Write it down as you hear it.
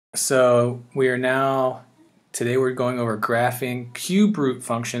So today we're going over graphing cube root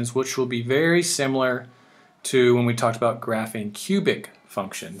functions, which will be very similar to when we talked about graphing cubic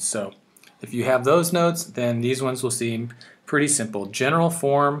functions. So if you have those notes, then these ones will seem pretty simple. General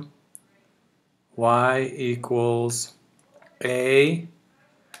form, y equals a,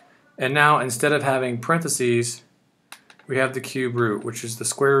 and now instead of having parentheses, we have the cube root, which is the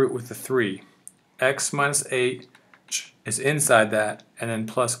square root with the 3. X minus 8 is inside that, and then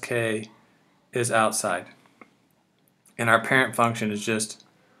plus k is outside. And our parent function is just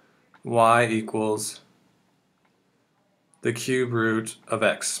y equals the cube root of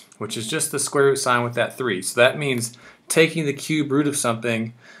x, which is just the square root sign with that 3. So that means taking the cube root of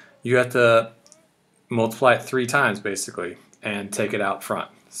something, you have to multiply it 3 times basically and take it out front.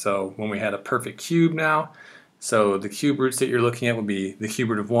 So when we had a perfect cube now, so the cube roots that you're looking at would be the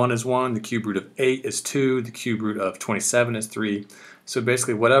cube root of 1 is 1, the cube root of 8 is 2, the cube root of 27 is 3. So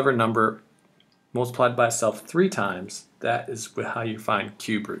basically whatever number multiplied by itself 3 times, that is how you find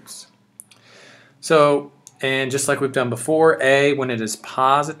cube roots. So, and just like we've done before, a, when it is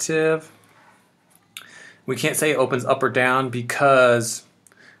positive, we can't say it opens up or down because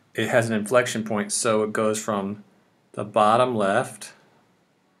it has an inflection point, so it goes from the bottom left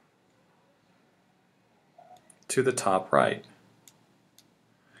to the top right.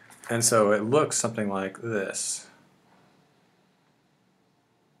 And so it looks something like this.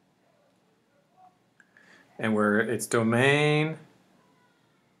 And where its domain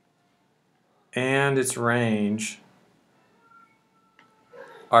and its range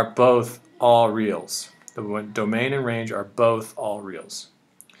are both all reals. The domain and range are both all reals.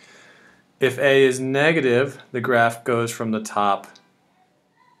 If a is negative, the graph goes from the top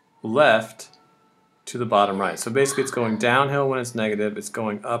left to the bottom right. So basically it's going downhill when it's negative, it's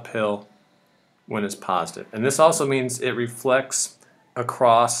going uphill when it's positive. And this also means it reflects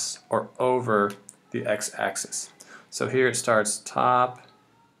across or over the x-axis. So here it starts top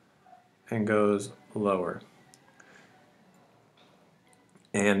and goes lower.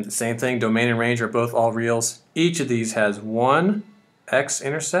 And same thing, domain and range are both all reals. Each of these has one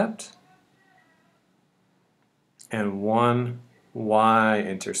x-intercept and one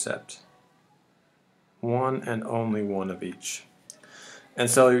y-intercept. One and only one of each. And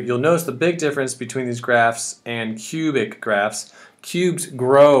so you'll notice the big difference between these graphs and cubic graphs. Cubes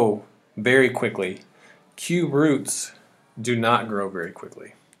grow very quickly. Cube roots do not grow very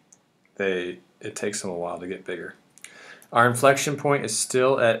quickly. It takes them a while to get bigger. Our inflection point is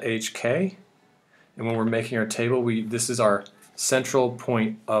still at HK, and when we're making our table, this is our central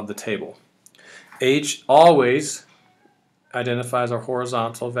point of the table. H always identifies our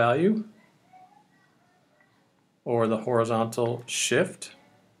horizontal value, or the horizontal shift.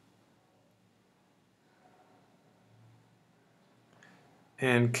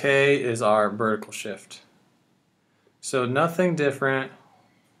 And K is our vertical shift. So nothing different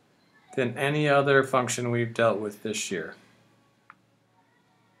than any other function we've dealt with this year.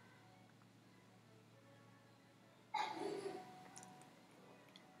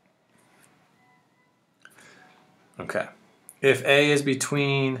 Okay. If A is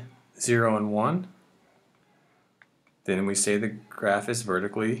between 0 and 1, then we say the graph is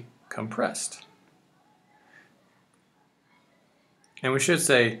vertically compressed. And we should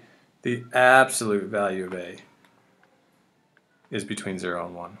say the absolute value of A is between 0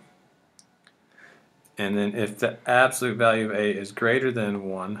 and 1. And then if the absolute value of A is greater than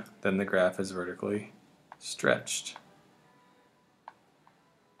 1, then the graph is vertically stretched.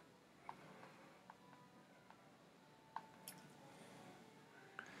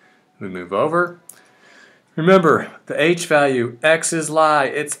 We move over. Remember, the H value, X is lie,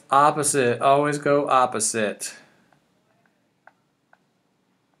 it's opposite, always go opposite.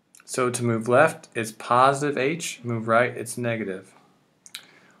 So to move left, it's positive H, move right, it's negative.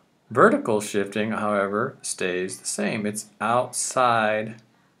 Vertical shifting, however, stays the same. It's outside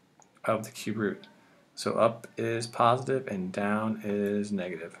of the cube root. So up is positive and down is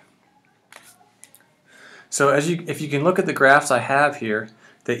negative. So if you can look at the graphs I have here,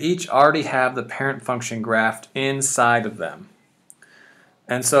 they each already have the parent function graphed inside of them.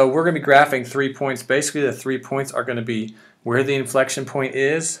 And so we're going to be graphing 3 points. Basically the 3 points are going to be where the inflection point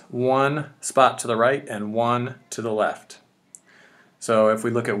is, one spot to the right and one to the left. So if we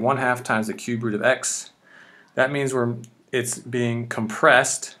look at 1/2 times the cube root of x, that means it's being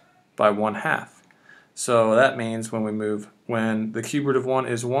compressed by 1/2. So that means when the cube root of 1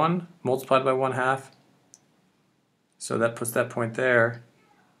 is 1 multiplied by 1/2, so that puts that point there.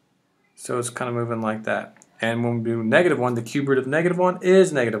 So it's kind of moving like that. And when we do -1, the cube root of -1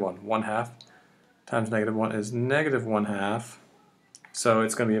 is -1. 1/2 times -1 is -1/2. So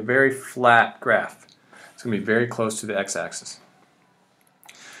it's going to be a very flat graph. It's going to be very close to the x-axis.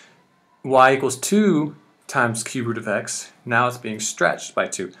 Y equals 2 times cube root of x. Now it's being stretched by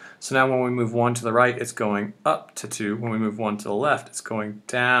 2. So now when we move 1 to the right, it's going up to 2. When we move 1 to the left, it's going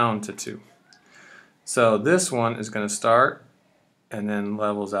down to 2. So this one is going to start and then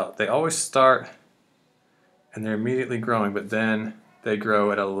levels out. They always start and they're immediately growing, but then they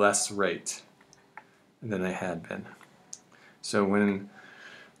grow at a less rate than they had been. So when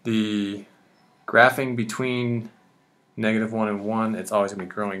the graphing between -1 and 1, it's always going to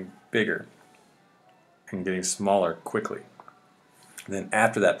be growing bigger and getting smaller quickly. And then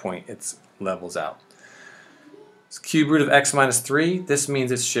after that point, it levels out. It's cube root of x minus 3. This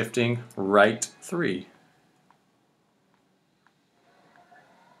means it's shifting right 3.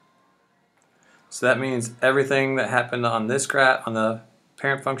 So that means everything that happened on this graph, on the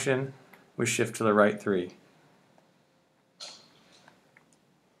parent function, we shift to the right 3.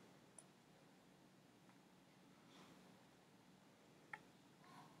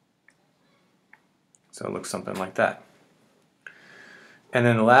 So it looks something like that. And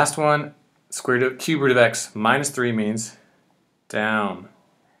then the last one, cube root of x minus 3 means down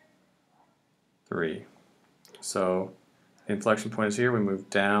 3. So the inflection point is here, we move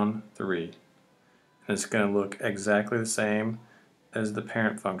down 3. And it's going to look exactly the same as the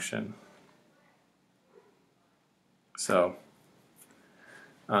parent function. So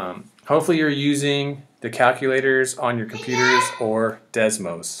hopefully you're using the calculators on your computers or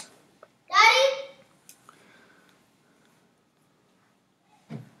Desmos.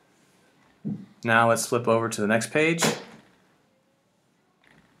 Now let's flip over to the next page.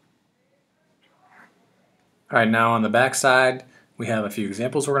 Alright, now on the back side we have a few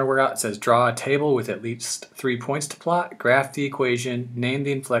examples we're going to work out. It says draw a table with at least 3 points to plot, graph the equation, name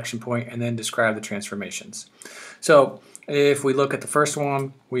the inflection point, and then describe the transformations. So if we look at the first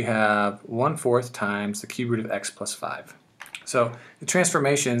one, we have 1/4 times the cube root of x plus 5. So the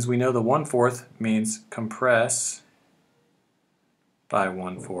transformations, we know the 1/4 means compress by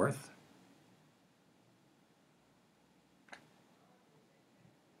 1/4.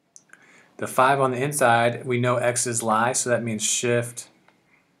 The 5 on the inside, we know x is lie, so that means shift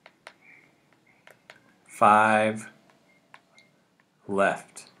 5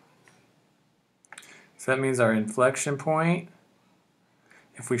 left. So that means our inflection point,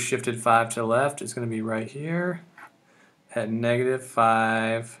 if we shifted 5 to the left, is going to be right here at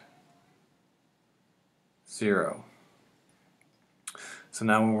 -5, 0. So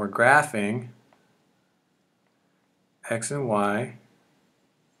now when we're graphing x and y,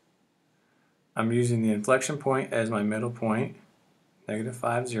 I'm using the inflection point as my middle point,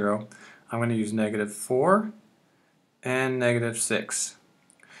 -5, 0. I'm going to use -4 and -6.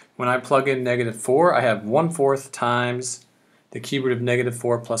 When I plug in -4, I have 1/4 times the cube root of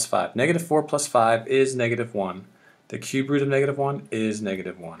 -4 plus 5. -4 plus 5 is -1. The cube root of -1 is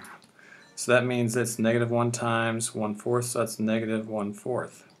 -1. So that means it's -1 times 1/4, so that's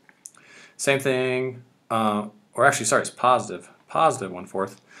 -1/4. Same thing, or actually, sorry, it's positive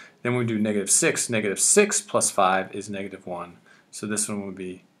 1/4. Then we do -6. -6 plus 5 is -1. So this one would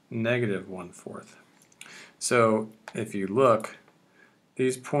be -1/4. So if you look,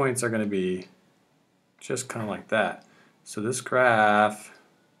 these points are going to be just kind of like that. So this graph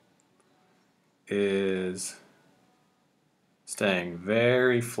is staying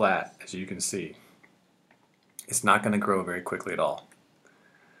very flat, as you can see. It's not going to grow very quickly at all.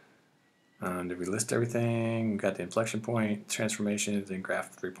 Did we list everything? We got the inflection point, transformations, and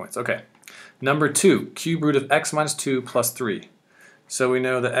graph 3 points. Okay. Number 2, cube root of x minus 2 plus 3. So we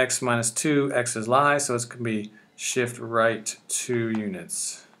know that x minus 2, x is lie, so it's going to be shift right 2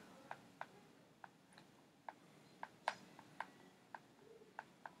 units.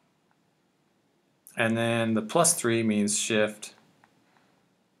 And then the plus 3 means shift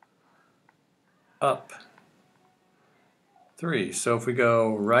up 3. So if we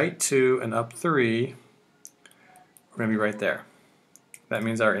go right 2 and up 3, we're going to be right there. That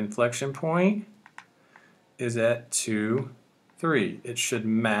means our inflection point is at 2, 3. It should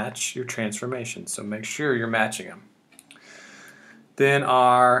match your transformation, so make sure you're matching them. Then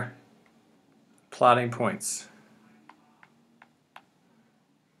our plotting points.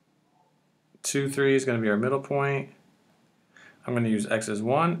 2, 3 is going to be our middle point. I'm going to use x is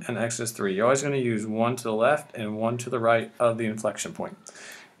 1 and x is 3. You're always going to use 1 to the left and 1 to the right of the inflection point.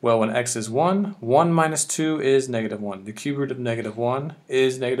 Well, when x is 1, 1 minus 2 is -1. The cube root of -1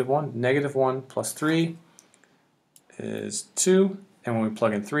 is -1. -1 plus 3 is 2. And when we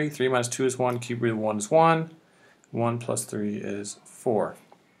plug in 3, 3 minus 2 is 1. Cube root of 1 is 1. 1 plus 3 is 4.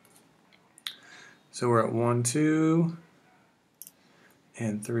 So we're at 1, 2,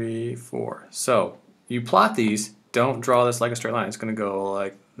 and 3, 4. So you plot these, don't draw this like a straight line. It's going to go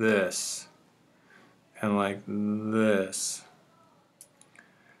like this and like this.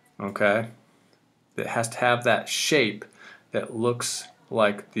 Okay? It has to have that shape that looks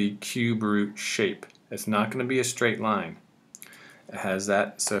like the cube root shape. It's not going to be a straight line. It has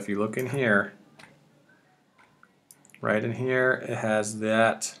that, so if you look in here, right in here, it has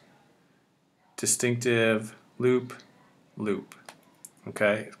that distinctive loop, loop.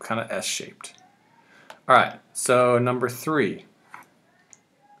 Okay, it's kind of S-shaped. All right, so number 3,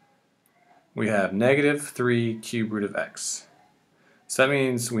 we have negative 3 cube root of x. So that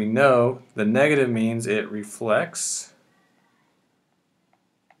means we know the negative means it reflects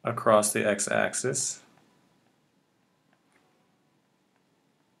across the x-axis.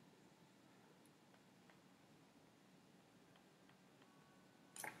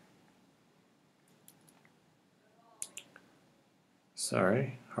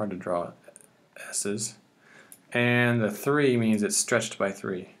 Sorry, hard to draw S's. And the 3 means it's stretched by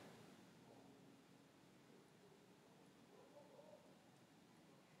 3.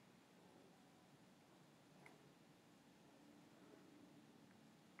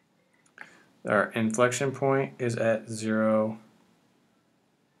 Our inflection point is at 0,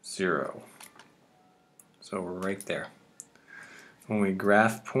 0. So we're right there. When we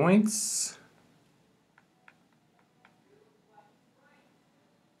graph points,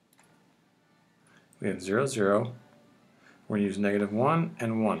 we have 0, 0. We're going to use negative 1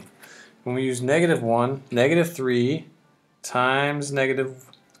 and 1. When we use negative 1, negative 3 times negative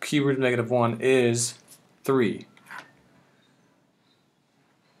cube root of negative 1 is 3.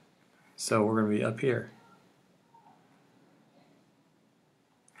 So we're going to be up here.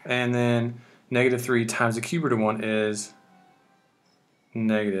 And then negative 3 times the cube root of 1 is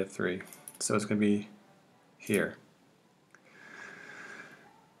negative 3. So it's going to be here.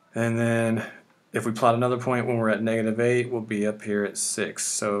 And then if we plot another point when we're at negative 8, we'll be up here at 6.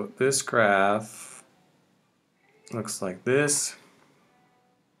 So this graph looks like this.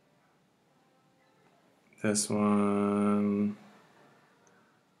 This one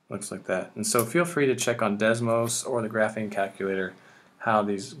looks like that. And so feel free to check on Desmos or the graphing calculator how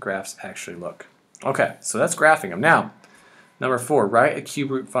these graphs actually look. Okay, so that's graphing them. Now, number 4, write a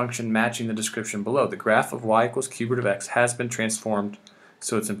cube root function matching the description below. The graph of y equals cube root of x has been transformed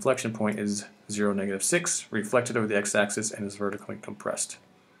so its inflection point is 0, negative 6, reflected over the x-axis, and is vertically compressed.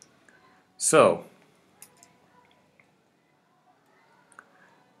 So,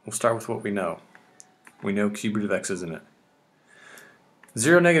 we'll start with what we know. We know cube root of x is in it.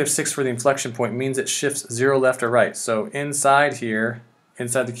 0, negative 6 for the inflection point means it shifts 0 left or right. So inside here,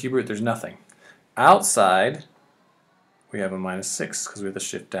 inside the cube root, there's nothing. Outside, we have a minus 6 because we have to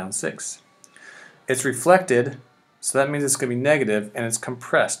shift down 6. It's reflected, so that means it's going to be negative, and it's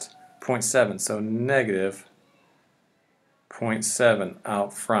compressed, 0.7. So negative 0.7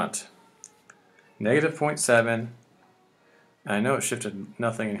 out front. Negative 0.7. I know it shifted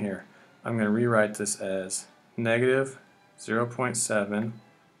nothing in here. I'm going to rewrite this as negative 0.7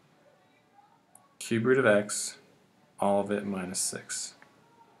 cube root of x, all of it minus 6.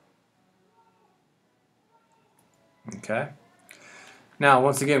 Okay? Now,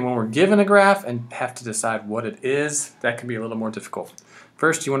 once again, when we're given a graph and have to decide what it is, that can be a little more difficult.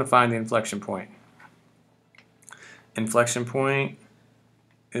 First, you want to find the inflection point. Inflection point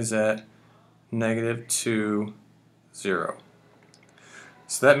is at negative 2, 0.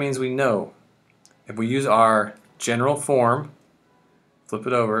 So that means we know if we use our general form, flip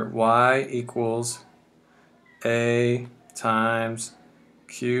it over, y equals a times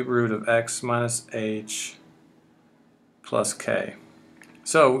cube root of x minus h plus k.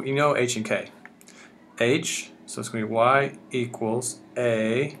 So you know h and k. H, so it's going to be y equals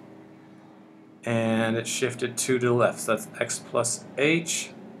a, and it shifted 2 to the left. So that's x plus h,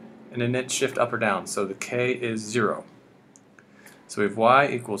 and then it shift up or down. So the k is 0. So we have y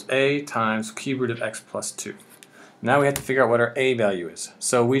equals a times cube root of x plus 2. Now we have to figure out what our a value is.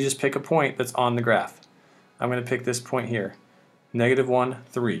 So we just pick a point that's on the graph. I'm going to pick this point here, negative 1,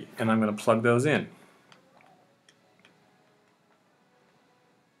 3, and I'm going to plug those in.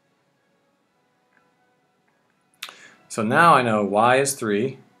 So now I know y is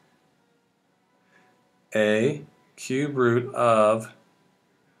 3, a cube root of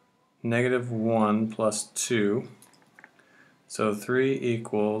negative 1 plus 2. So 3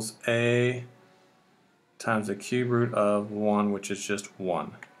 equals a times the cube root of 1, which is just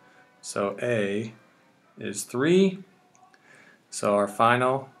 1. So a is 3. So our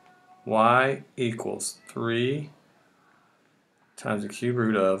final y equals 3 times the cube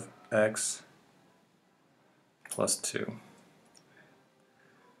root of x plus 2.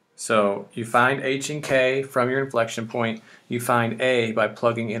 So you find h and k from your inflection point. You find a by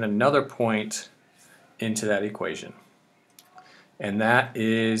plugging in another point into that equation. And that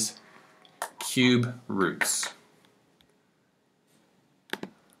is cube roots.